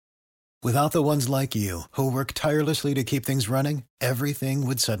Without the ones like you, who work tirelessly to keep things running, everything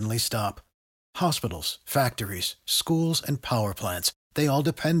would suddenly stop. Hospitals, factories, schools, and power plants, they all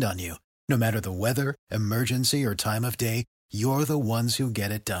depend on you. No matter the weather, emergency, or time of day, you're the ones who get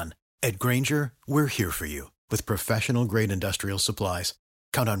it done. At Grainger, we're here for you with professional-grade industrial supplies.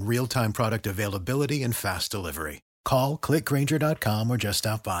 Count on real-time product availability and fast delivery. Call, clickgrainger.com, or just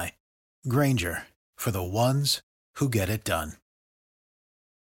stop by. Grainger, for the ones who get it done.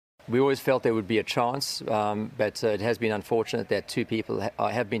 We always felt there would be a chance, but it has been unfortunate that two people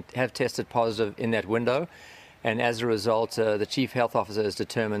have tested positive in that window, and as a result, the chief health officer has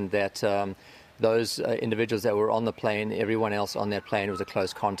determined that those individuals that were on the plane, everyone else on that plane was a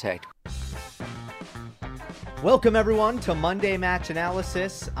close contact. Welcome everyone to Monday Match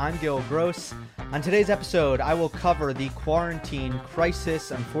Analysis. I'm Gil Gross. On today's episode, I will cover the quarantine crisis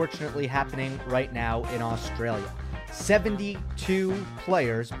unfortunately happening right now in Australia. 72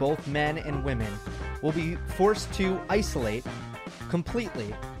 players, both men and women, will be forced to isolate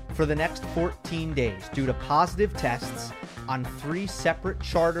completely for the next 14 days due to positive tests on 3 separate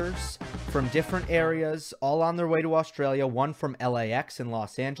charters from different areas, all on their way to Australia, one from LAX in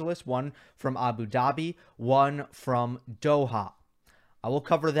Los Angeles, one from Abu Dhabi, one from Doha. I will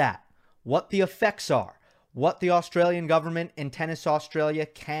cover that, what the effects are, what the Australian government and Tennis Australia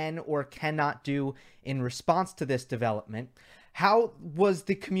can or cannot do in response to this development, how was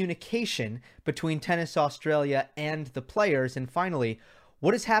the communication between Tennis Australia and the players, and finally,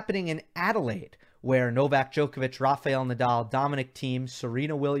 what is happening in Adelaide, where Novak Djokovic, Rafael Nadal, Dominic Thiem,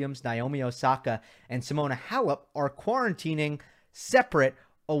 Serena Williams, Naomi Osaka, and Simona Halep are quarantining separate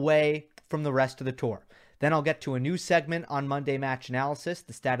away from the rest of the tour. Then I'll get to a new segment on Monday Match Analysis,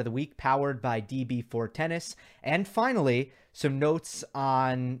 the stat of the week powered by DB4 Tennis, and finally, some notes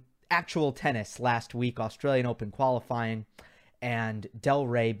on actual tennis last week, Australian Open qualifying, and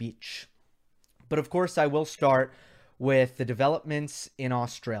Delray Beach. But of course, I will start with the developments in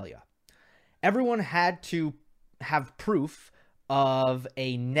Australia. Everyone had to have proof of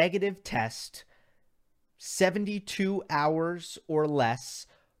a negative test 72 hours or less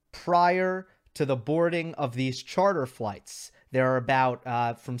prior to the boarding of these charter flights. There are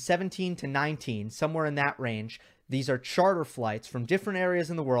about from 17 to 19, somewhere in that range. These are charter flights from different areas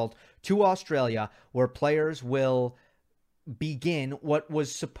in the world to Australia where players will begin what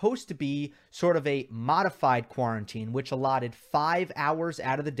was supposed to be sort of a modified quarantine, which allotted 5 hours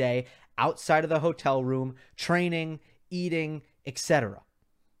out of the day outside of the hotel room, training, eating, etc.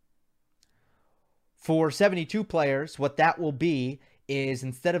 For 72 players, what that will be is,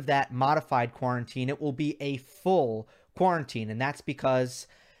 instead of that modified quarantine, it will be a full quarantine. And that's because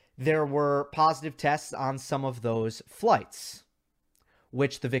there were positive tests on some of those flights,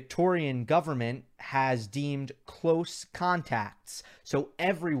 which the Victorian government has deemed close contacts. So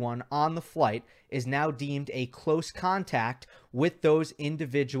everyone on the flight is now deemed a close contact with those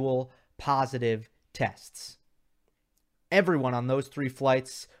individual positive tests. Everyone on those 3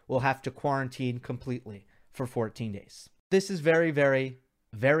 flights will have to quarantine completely for 14 days. This is very, very,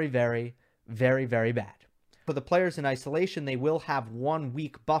 very, very, very, very bad. For the players in isolation, they will have 1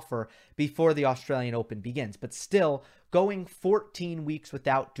 week buffer before the Australian Open begins, but still going 14 weeks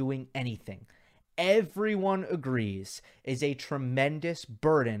without doing anything, everyone agrees, is a tremendous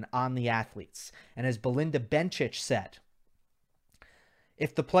burden on the athletes. And as Belinda Bencic said,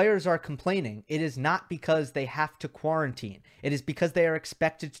 if the players are complaining, it is not because they have to quarantine. It is because they are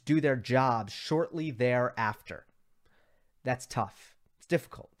expected to do their jobs shortly thereafter. That's tough. It's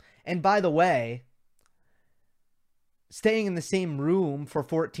difficult. And by the way, staying in the same room for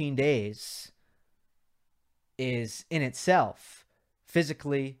 14 days is in itself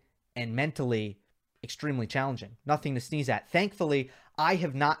physically and mentally extremely challenging. Nothing to sneeze at. Thankfully, I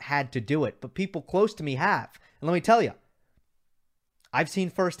have not had to do it, but people close to me have. And let me tell you, I've seen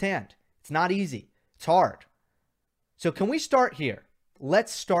firsthand. It's not easy. It's hard. So can we start here?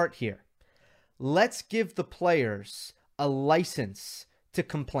 Let's start here. Let's give the players a license to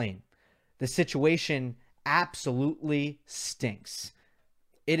complain. The situation absolutely stinks.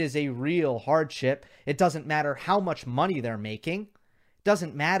 It is a real hardship. It doesn't matter how much money they're making. It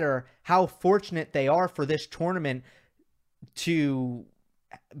doesn't matter how fortunate they are for this tournament to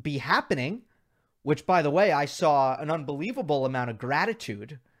be happening, which, by the way, I saw an unbelievable amount of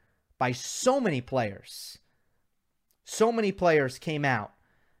gratitude by so many players. So many players came out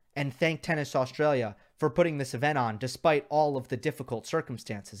and thanked Tennis Australia for putting this event on despite all of the difficult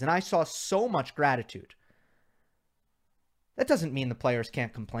circumstances. And I saw so much gratitude. That doesn't mean the players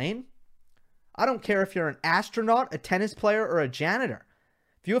can't complain. I don't care if you're an astronaut, a tennis player, or a janitor.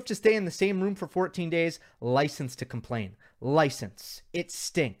 If you have to stay in the same room for 14 days, license to complain. License. It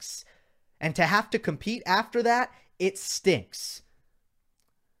stinks. And to have to compete after that, it stinks.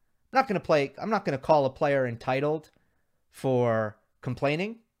 I'm not going to call a player entitled for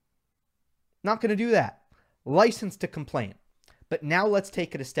complaining. Not going to do that. License to complain. But now let's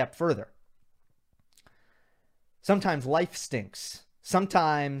take it a step further. Sometimes life stinks.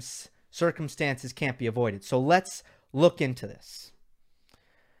 Sometimes circumstances can't be avoided. So let's look into this.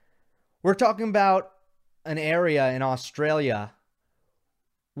 We're talking about an area in Australia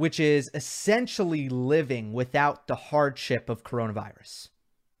which is essentially living without the hardship of coronavirus.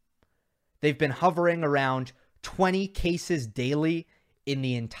 They've been hovering around 20 cases daily in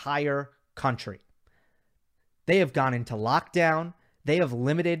the entire country. They have gone into lockdown. They have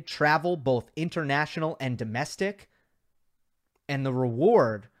limited travel, both international and domestic. And the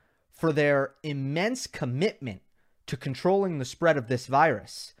reward for their immense commitment to controlling the spread of this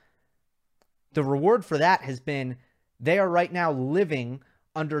virus, the reward for that has been they are right now living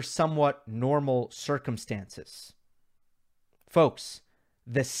under somewhat normal circumstances. Folks,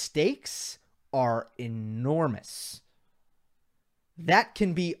 the stakes are enormous. That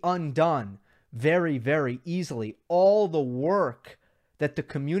can be undone very, very easily. All the work that the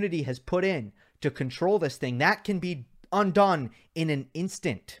community has put in to control this thing, that can be undone in an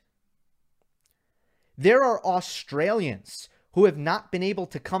instant. There are Australians who have not been able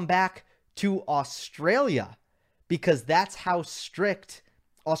to come back to Australia because that's how strict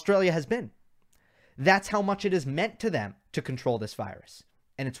Australia has been. That's how much it has meant to them to control this virus.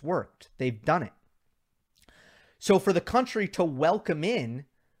 And it's worked. They've done it. So for the country to welcome in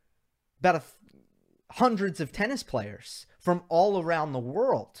about hundreds of tennis players from all around the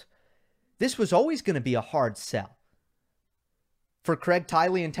world, this was always going to be a hard sell. For Craig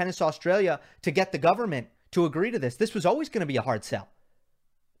Tiley and Tennis Australia to get the government to agree to this was always going to be a hard sell.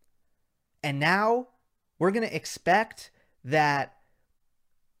 And now we're going to expect that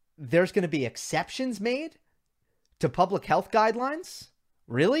there's going to be exceptions made to public health guidelines?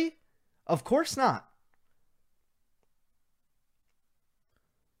 Really? Of course not.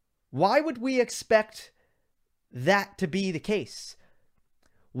 Why would we expect that to be the case?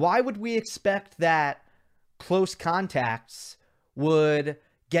 Why would we expect that close contacts would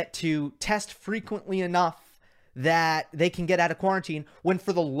get to test frequently enough that they can get out of quarantine when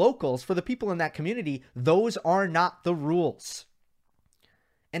for the locals, for the people in that community, those are not the rules?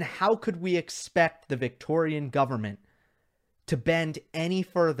 And how could we expect the Victorian government to bend any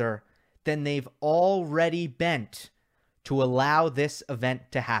further than they've already bent to allow this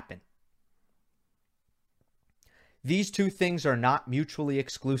event to happen? These two things are not mutually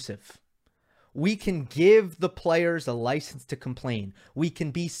exclusive. We can give the players a license to complain. We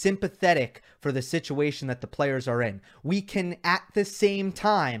can be sympathetic for the situation that the players are in. We can, at the same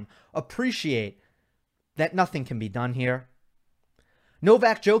time, appreciate that nothing can be done here.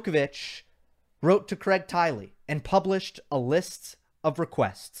 Novak Djokovic wrote to Craig Tiley and published a list of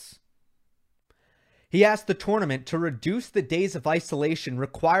requests. He asked the tournament to reduce the days of isolation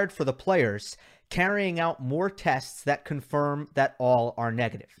required for the players, carrying out more tests that confirm that all are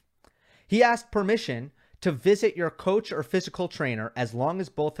negative. He asked permission to visit your coach or physical trainer as long as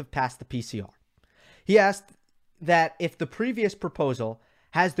both have passed the PCR. He asked that if the previous proposal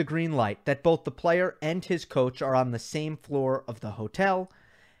has the green light, that both the player and his coach are on the same floor of the hotel.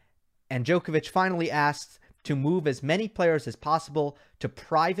 And Djokovic finally asked to move as many players as possible to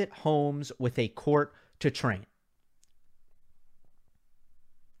private homes with a court to train.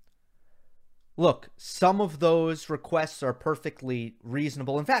 Look, some of those requests are perfectly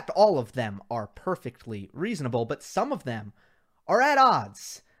reasonable. In fact, all of them are perfectly reasonable, but some of them are at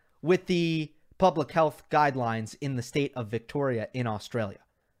odds with the public health guidelines in the state of Victoria in Australia.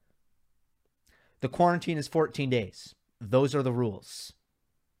 The quarantine is 14 days. Those are the rules.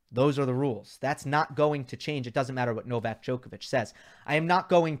 Those are the rules. That's not going to change. It doesn't matter what Novak Djokovic says. I am not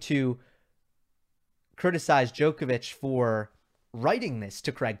going to criticize Djokovic for writing this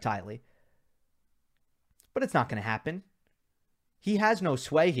to Craig Tiley, but it's not going to happen. He has no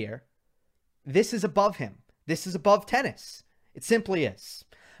sway here. This is above him. This is above tennis. It simply is.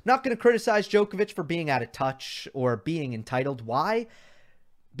 I'm not going to criticize Djokovic for being out of touch or being entitled. Why?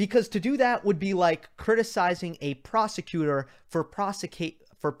 Because to do that would be like criticizing a prosecutor for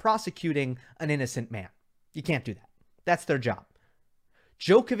prosecuting an innocent man. You can't do that. That's their job.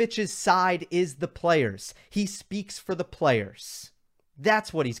 Djokovic's side is the players. He speaks for the players.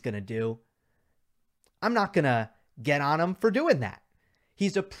 That's what he's going to do. I'm not going to get on him for doing that.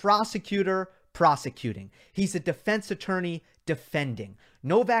 He's a prosecutor prosecuting. He's a defense attorney defending.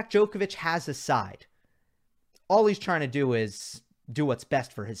 Novak Djokovic has a side. All he's trying to do is do what's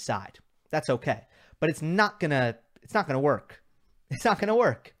best for his side. That's okay. But it's not going to work. It's not going to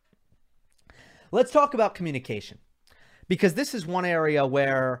work. Let's talk about communication, because this is one area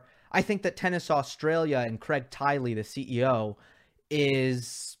where I think that Tennis Australia and Craig Tiley, the CEO,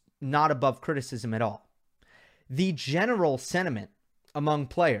 is not above criticism at all. The general sentiment among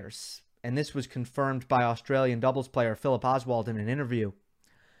players, and this was confirmed by Australian doubles player Philip Oswald in an interview,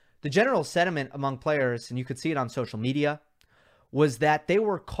 the general sentiment among players, and you could see it on social media, was that they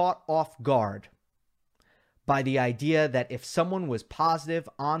were caught off guard by the idea that if someone was positive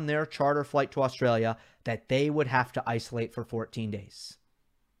on their charter flight to Australia, that they would have to isolate for 14 days.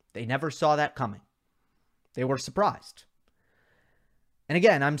 They never saw that coming. They were surprised. And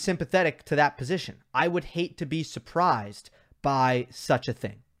again, I'm sympathetic to that position. I would hate to be surprised by such a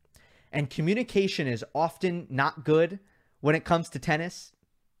thing. And communication is often not good when it comes to tennis.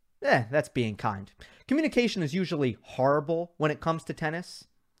 That's being kind. Communication is usually horrible when it comes to tennis.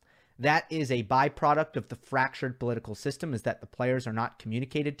 That is a byproduct of the fractured political system, is that the players are not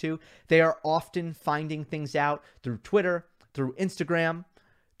communicated to. They are often finding things out through Twitter, through Instagram,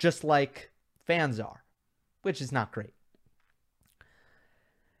 just like fans are, which is not great.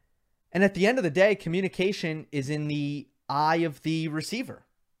 And at the end of the day, communication is in the eye of the receiver.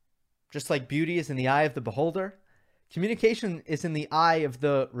 Just like beauty is in the eye of the beholder, communication is in the eye of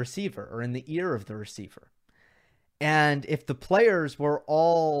the receiver, or in the ear of the receiver. And if the players were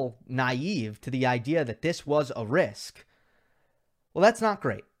all naive to the idea that this was a risk, well, that's not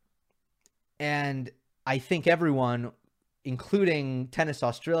great. And I think everyone, including Tennis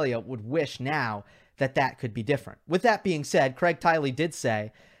Australia, would wish now that that could be different. With that being said, Craig Tiley did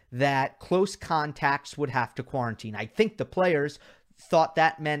say that close contacts would have to quarantine. I think the players thought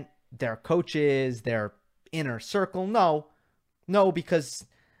that meant their coaches, their inner circle. No, because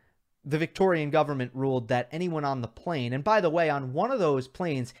the Victorian government ruled that anyone on the plane, and by the way, on one of those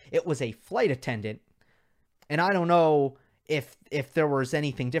planes, it was a flight attendant, and I don't know if there was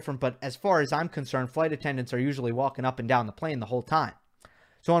anything different, but as far as I'm concerned, flight attendants are usually walking up and down the plane the whole time.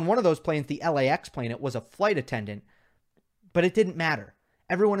 So on one of those planes, the LAX plane, it was a flight attendant, but it didn't matter.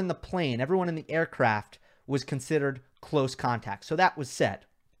 Everyone in the plane, everyone in the aircraft was considered close contact. So that was said.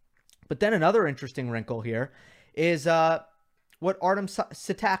 But then another interesting wrinkle here is what Artem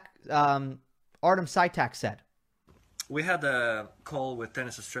Saitak said. We had a call with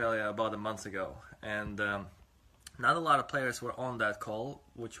Tennis Australia about a month ago, and not a lot of players were on that call,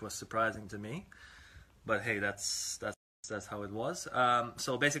 which was surprising to me. But hey, that's how it was.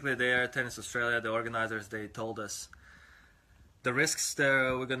 So basically, there, Tennis Australia, the organizers, they told us the risks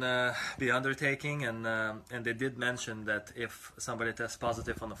that we're gonna be undertaking, and they did mention that if somebody tests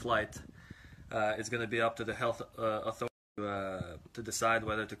positive on the flight, it's gonna be up to the health authority to decide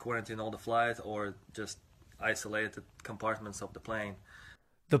whether to quarantine all the flight or just isolate the compartments of the plane.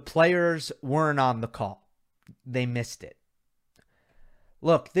 The players weren't on the call. They missed it.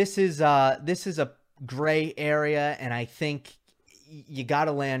 Look, this is a gray area, and I think you got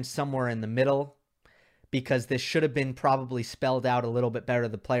to land somewhere in the middle, because this should have been probably spelled out a little bit better to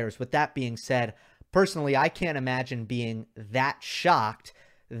the players. With that being said, personally, I can't imagine being that shocked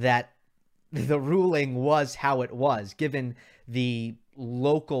that the ruling was how it was, given the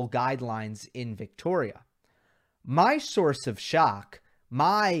local guidelines in Victoria. My source of shock,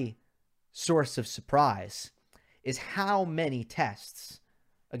 my source of surprise, is how many tests,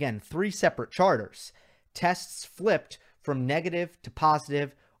 again, 3 separate charters, tests flipped from negative to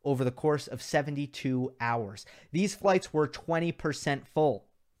positive over the course of 72 hours. These flights were 20% full,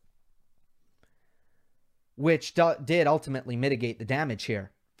 which did ultimately mitigate the damage here.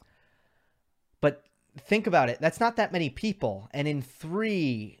 But think about it. That's not that many people. And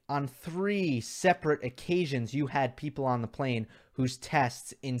on three separate occasions, you had people on the plane whose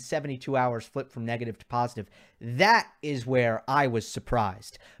tests in 72 hours flipped from negative to positive. That is where I was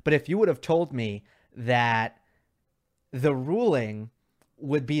surprised. But if you would have told me that the ruling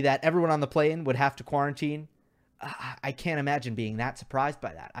would be that everyone on the plane would have to quarantine, I can't imagine being that surprised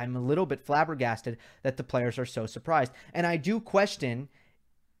by that. I'm a little bit flabbergasted that the players are so surprised. And I do question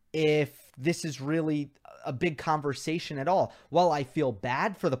if this is really a big conversation at all. While I feel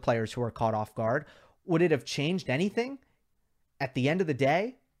bad for the players who are caught off guard, would it have changed anything? At the end of the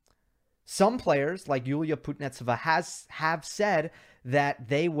day, some players like Yulia Putnetsova have said that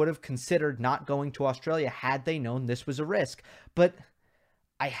they would have considered not going to Australia had they known this was a risk. But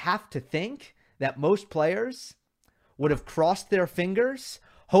I have to think that most players would have crossed their fingers,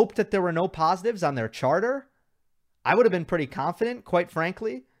 hoped that there were no positives on their charter. I would have been pretty confident, quite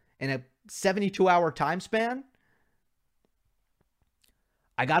frankly, in a 72-hour time span.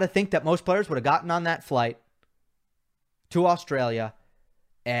 I got to think that most players would have gotten on that flight to Australia,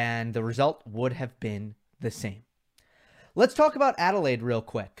 and the result would have been the same. Let's talk about Adelaide real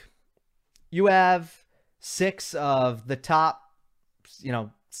quick. You have six of the top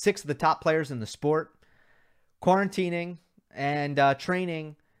players in the sport quarantining and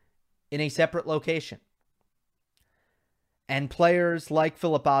training in a separate location. And players like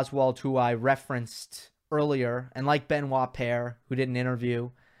Philip Oswald, who I referenced earlier, and like Benoit Paire, who did an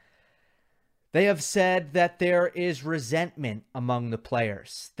interview, they have said that there is resentment among the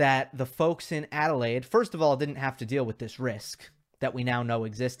players, that the folks in Adelaide, first of all, didn't have to deal with this risk that we now know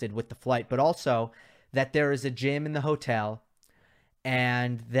existed with the flight, but also that there is a gym in the hotel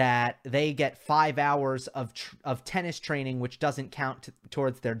and that they get 5 hours of tennis training, which doesn't count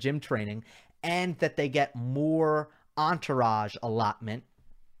towards their gym training, and that they get more entourage allotment,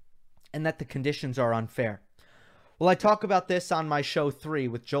 and that the conditions are unfair. Well, I talk about this on my show 3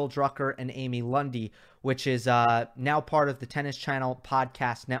 with Joel Drucker and Amy Lundy, which is now part of the Tennis Channel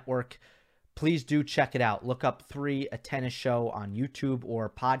podcast network. Please do check it out. Look up 3, a tennis show on YouTube or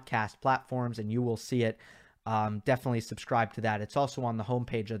podcast platforms, and you will see it. Definitely subscribe to that. It's also on the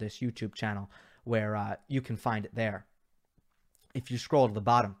homepage of this YouTube channel where you can find it there if you scroll to the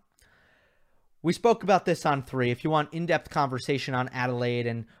bottom. We spoke about this on 3. If you want in-depth conversation on Adelaide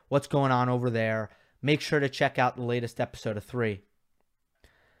and what's going on over there, make sure to check out the latest episode of 3.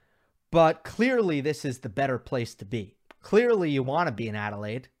 But clearly, this is the better place to be. Clearly, you want to be in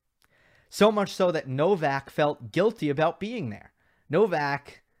Adelaide. So much so that Novak felt guilty about being there.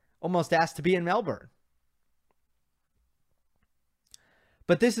 Novak almost asked to be in Melbourne.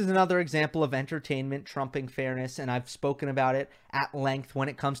 But this is another example of entertainment trumping fairness, and I've spoken about it at length when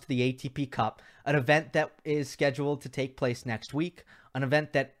it comes to the ATP Cup, an event that is scheduled to take place next week, an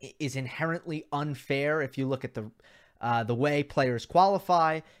event that is inherently unfair if you look at the way players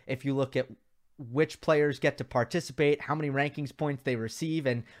qualify, if you look at which players get to participate, how many rankings points they receive,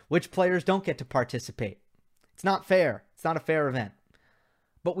 and which players don't get to participate. It's not fair. It's not a fair event.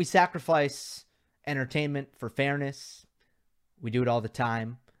 But we sacrifice entertainment for fairness. We do it all the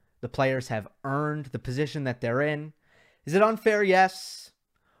time. The players have earned the position that they're in. Is it unfair? Yes.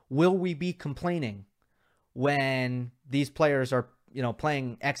 Will we be complaining when these players are,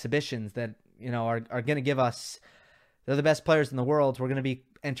 playing exhibitions that, are going to give us, they're the best players in the world. We're going to be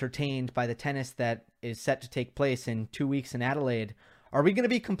entertained by the tennis that is set to take place in 2 weeks in Adelaide. Are we going to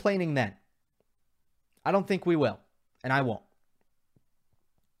be complaining then? I don't think we will, and I won't.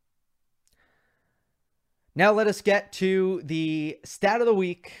 Now let us get to the stat of the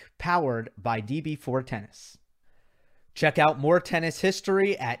week powered by DB4 Tennis. Check out more tennis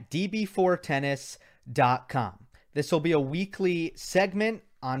history at db4tennis.com. This will be a weekly segment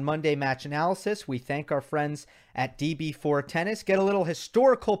on Monday Match Analysis. We thank our friends at DB4 Tennis. Get a little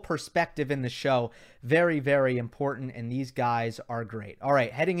historical perspective in the show. Very, very important, and these guys are great. All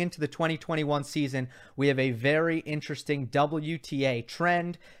right, heading into the 2021 season, we have a very interesting WTA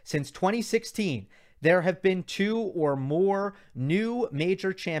trend. Since 2016, there have been 2 or more new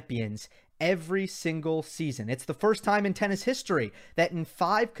major champions every single season. It's the first time in tennis history that in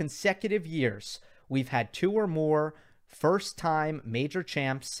 5 consecutive years, we've had 2 or more first-time major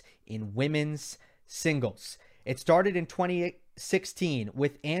champs in women's singles. It started in 2016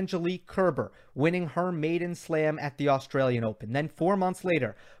 with Angelique Kerber winning her maiden slam at the Australian Open. Then 4 months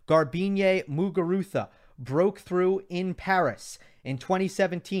later, Garbiñe Muguruza broke through in Paris. In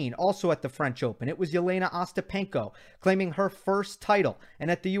 2017, also at the French Open, it was Yelena Ostapenko claiming her first title.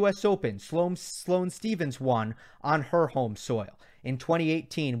 And at the U.S. Open, Sloane Stephens won on her home soil. In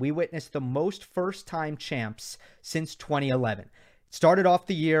 2018, we witnessed the most first-time champs since 2011. It started off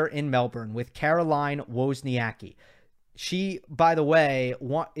the year in Melbourne with Caroline Wozniacki. She, by the way,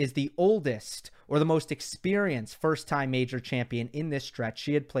 is the oldest or the most experienced first-time major champion in this stretch.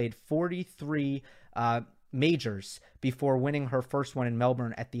 She had played 43 majors before winning her first one in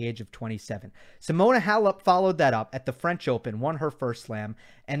Melbourne at the age of 27. Simona Halep followed that up at the French Open, won her first slam,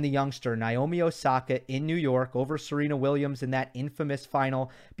 and the youngster Naomi Osaka in New York over Serena Williams in that infamous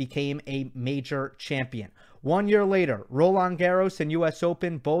final became a major champion. 1 year later, Roland Garros and US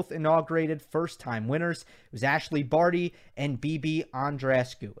Open both inaugurated first-time winners. It was Ashley Barty and Bibi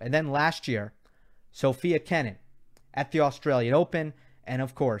Andreescu. And then last year, Sofia Kenin at the Australian Open, and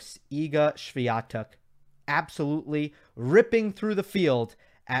of course, Iga Swiatek absolutely ripping through the field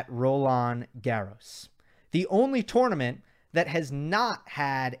at Roland Garros. The only tournament that has not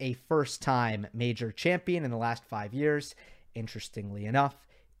had a first-time major champion in the last 5 years, interestingly enough,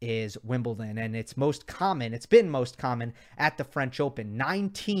 is Wimbledon. And it's been most common at the French Open.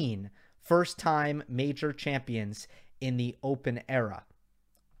 19 first-time major champions in the Open era.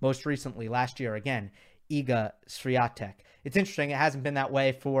 Most recently, last year, again, Iga Swiatek. It's interesting, it hasn't been that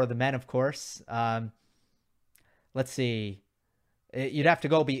way for the men, of course. Let's see. You'd have to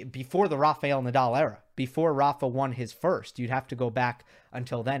go before the Rafael Nadal era, before Rafa won his first. You'd have to go back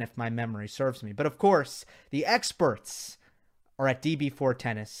until then, if my memory serves me. But of course, the experts are at DB4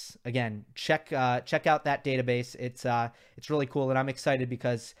 Tennis. Again, check out that database. It's really cool, and I'm excited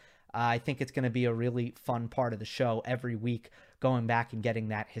because I think it's going to be a really fun part of the show every week, going back and getting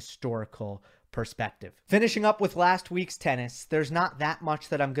that historical perspective. Finishing up with last week's tennis, there's not that much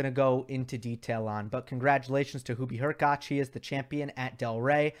that I'm going to go into detail on, but congratulations to Hubie Hurkacz. He is the champion at Del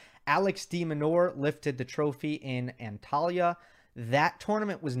Rey. Alex de Minaur lifted the trophy in Antalya. That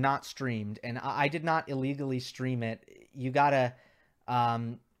tournament was not streamed, and I did not illegally stream it. You gotta,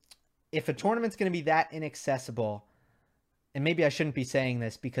 if a tournament's going to be that inaccessible, and maybe I shouldn't be saying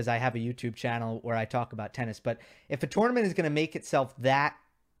this because I have a YouTube channel where I talk about tennis, but if a tournament is going to make itself that,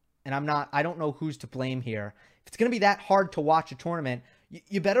 and I don't know who's to blame here. If it's going to be that hard to watch a tournament,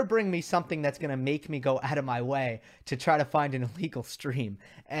 you better bring me something that's going to make me go out of my way to try to find an illegal stream.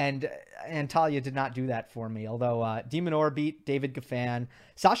 And Antalya did not do that for me, although de Minaur beat David Goffin.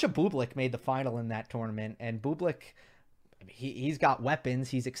 Sasha Bublik made the final in that tournament, and Bublik, he's got weapons.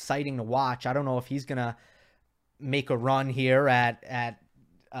 He's exciting to watch. I don't know if he's going to make a run here at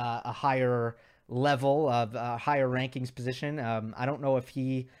a higher level of higher rankings position. I don't know if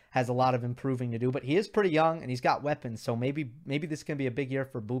he has a lot of improving to do, but he is pretty young and he's got weapons. So maybe this can be a big year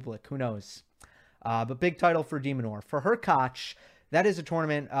for Bublik. Who knows? But big title for de Minaur. For Hurkacz, that is a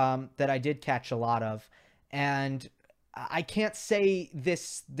tournament that I did catch a lot of, and I can't say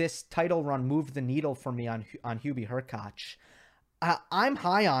this title run moved the needle for me on Hubie Hurkacz. I'm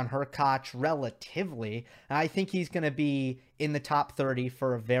high on Hurkacz relatively. I think he's going to be in the top 30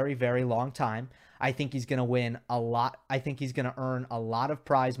 for a very, very long time. I think he's going to win a lot. I think he's going to earn a lot of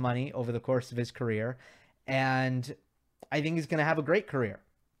prize money over the course of his career. And I think he's going to have a great career.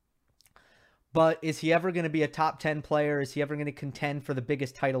 But is he ever going to be a top 10 player? Is he ever going to contend for the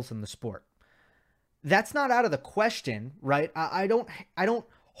biggest titles in the sport? That's not out of the question, right? I don't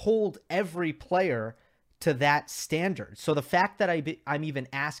hold every player to that standard. So the fact that I'm even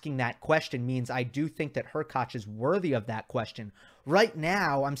asking that question means I do think that Hurkacz is worthy of that question. Right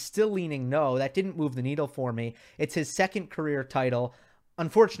now, I'm still leaning no. That didn't move the needle for me. It's his second career title.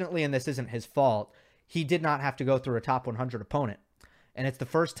 Unfortunately, and this isn't his fault, he did not have to go through a top 100 opponent. And it's the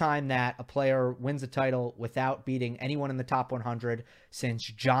first time that a player wins a title without beating anyone in the top 100 since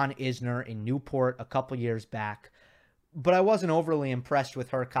John Isner in Newport a couple years back. But I wasn't overly impressed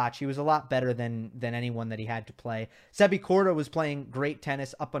with Hurkacz. He was a lot better than anyone that he had to play. Sebi Korda was playing great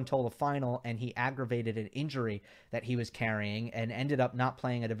tennis up until the final, and he aggravated an injury that he was carrying and ended up not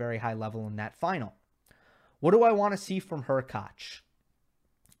playing at a very high level in that final. What do I want to see from Hurkacz?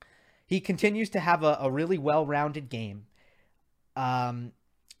 He continues to have a really well-rounded game.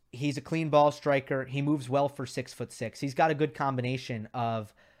 He's a clean ball striker. He moves well for 6'6". He's got a good combination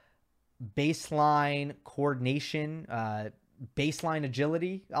of baseline coordination, baseline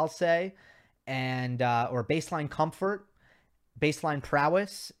agility, I'll say, and or baseline comfort, baseline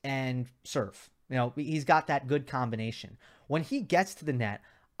prowess, and serve. You know, he's got that good combination. When he gets to the net,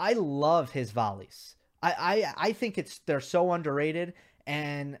 I love his volleys. I think they're so underrated,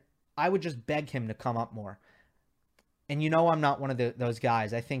 and I would just beg him to come up more. And you know I'm not one of those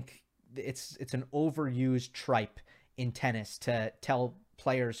guys. I think it's an overused tripe in tennis to tell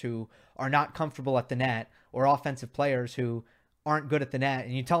players who are not comfortable at the net or offensive players who aren't good at the net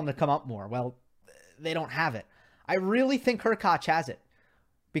and you tell them to come up more. Well, they don't have it. I really think Hurkacz has it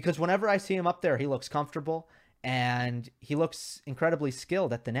because whenever I see him up there, he looks comfortable and he looks incredibly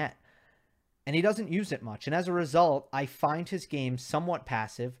skilled at the net and he doesn't use it much. And as a result, I find his game somewhat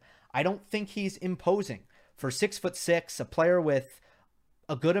passive. I don't think he's imposing. For 6'6", a player with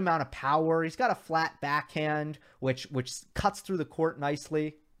a good amount of power. He's got a flat backhand, which cuts through the court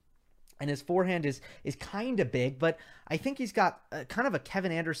nicely. And his forehand is kind of big, but I think he's got kind of a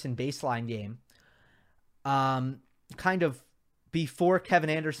Kevin Anderson baseline game. Kind of before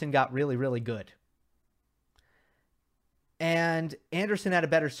Kevin Anderson got really, really good. And Anderson had a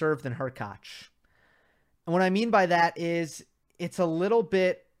better serve than Hurkacz. And what I mean by that is it's a little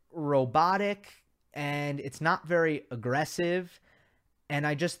bit robotic and it's not very aggressive. And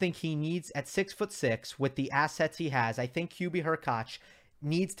I just think he needs, at 6'6", with the assets he has, I think Hubie Hurkacz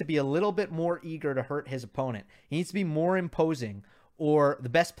needs to be a little bit more eager to hurt his opponent. He needs to be more imposing, or the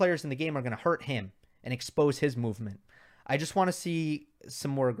best players in the game are going to hurt him and expose his movement. I just want to see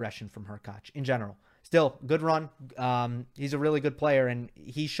some more aggression from Hurkacz in general. Still, good run. He's a really good player, and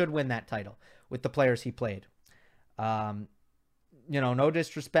he should win that title with the players he played. No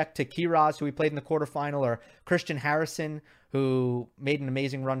disrespect to Kiraz, who he played in the quarterfinal, or Christian Harrison, who made an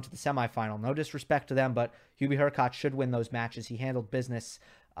amazing run to the semifinal. No disrespect to them, but Hubie Hurkacz should win those matches. He handled business.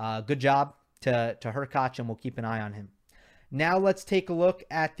 Good job to Hurkacz, and we'll keep an eye on him. Now let's take a look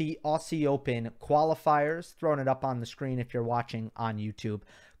at the Aussie Open qualifiers. Throwing it up on the screen if you're watching on YouTube.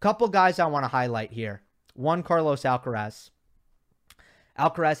 Couple guys I want to highlight here. One, Carlos Alcaraz.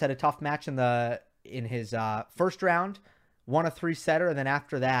 Alcaraz had a tough match in his first round, won a 3-setter, and then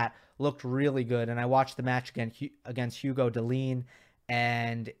after that looked really good. And I watched the match against Hugo Dellien,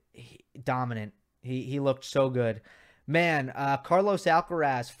 and dominant. He looked so good. Man, Carlos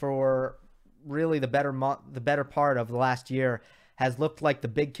Alcaraz, for really the better part of the last year, has looked like the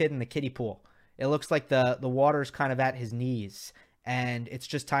big kid in the kiddie pool. It looks like the water's kind of at his knees, and it's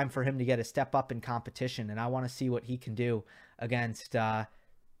just time for him to get a step up in competition. And I want to see what he can do against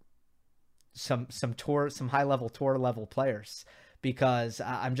some high level tour level players, because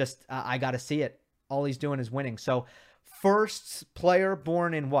I got to see it. All he's doing is winning. So first player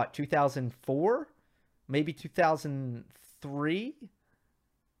born in 2004, maybe 2003.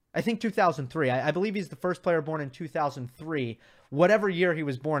 I think 2003. I believe he's the first player born in 2003, whatever year he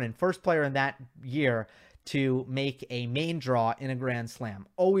was born in. First player in that year to make a main draw in a Grand Slam.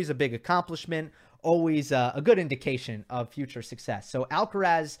 Always a big accomplishment, always a good indication of future success. So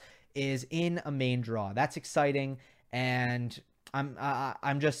Alcaraz is in a main draw. That's exciting, and I'm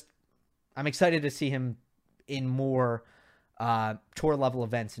excited to see him in more tour level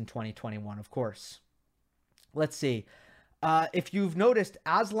events in 2021, of course. Let's see. If you've noticed,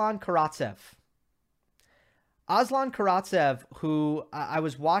 Aslan Karatsev, who I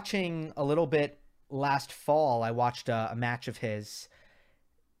was watching a little bit last fall, I watched a match of his.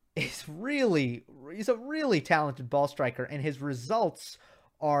 He's a really talented ball striker, and his results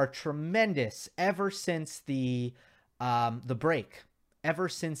are tremendous ever since the break, ever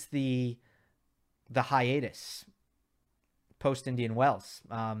since the hiatus post Indian Wells.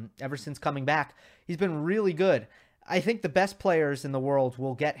 Ever since coming back, he's been really good. I think the best players in the world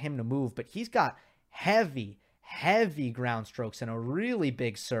will get him to move, but he's got heavy ground strokes and a really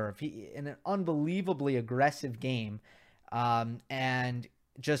big serve. In an unbelievably aggressive game, and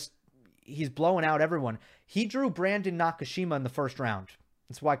just he's blowing out everyone. He drew Brandon Nakashima in the first round.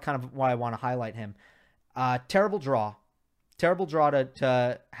 That's why I want to highlight him. Terrible draw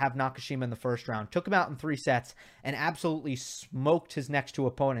to have Nakashima in the first round. Took him out in 3 sets and absolutely smoked his next 2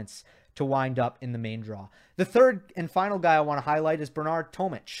 opponents to wind up in the main draw. The third and final guy I want to highlight is Bernard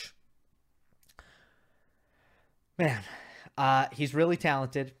Tomic. Man, he's really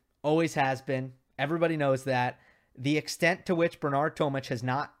talented. Always has been. Everybody knows that. The extent to which Bernard Tomic has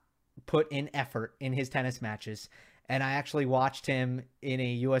not put in effort in his tennis matches, and I actually watched him in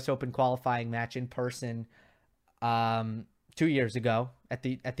a U.S. Open qualifying match in person 2 years ago at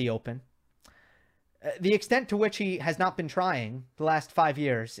the Open. The extent to which he has not been trying the last 5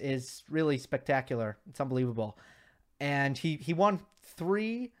 years is really spectacular. It's unbelievable. And he won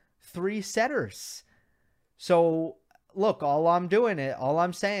 3 setters. So look, all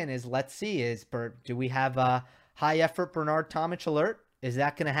I'm saying is, let's see, do we have a high effort Bernard Tomic alert? Is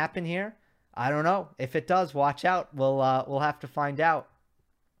that going to happen here? I don't know. If it does, watch out. We'll have to find out.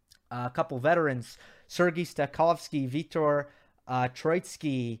 A couple veterans, Sergei Stakhovsky, Vitor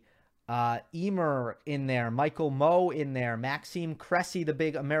Troitsky, Emer in there, Michael Moe in there, Maxime Cressy, the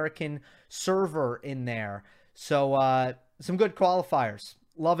big American server in there. So some good qualifiers.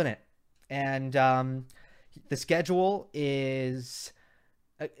 Loving it. And the schedule is...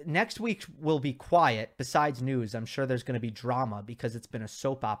 next week will be quiet. Besides news, I'm sure there's going to be drama because it's been a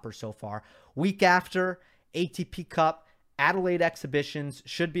soap opera so far. Week after, ATP Cup, Adelaide exhibitions.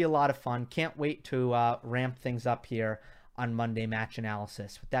 Should be a lot of fun. Can't wait to ramp things up here on Monday Match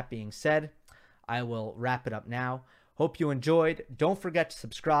Analysis. With that being said, I will wrap it up now. Hope you enjoyed. Don't forget to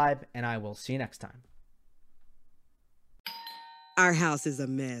subscribe, and I will see you next time. Our house is a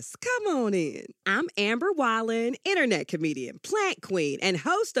mess. Come on in. I'm Amber Wallen, internet comedian, plant queen, and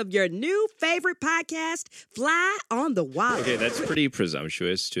host of your new favorite podcast, Fly on the Wallen. Okay, that's pretty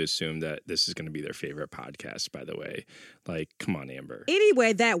presumptuous to assume that this is going to be their favorite podcast, by the way. Like, come on, Amber.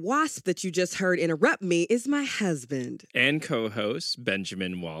 Anyway, that wasp that you just heard interrupt me is my husband. And co-host,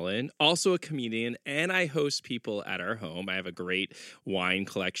 Benjamin Wallen, also a comedian, and I host people at our home. I have a great wine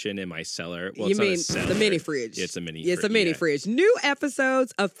collection in my cellar. Well, you mean the mini fridge? Yeah, it's a mini fridge. It's a mini fridge. New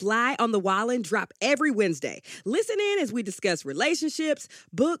episodes of Fly on the Wallen drop every Wednesday. Listen in as we discuss relationships,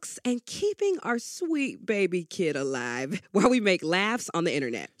 books, and keeping our sweet baby kid alive while we make laughs on the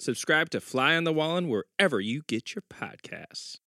internet. Subscribe to Fly on the Wallen wherever you get your podcasts.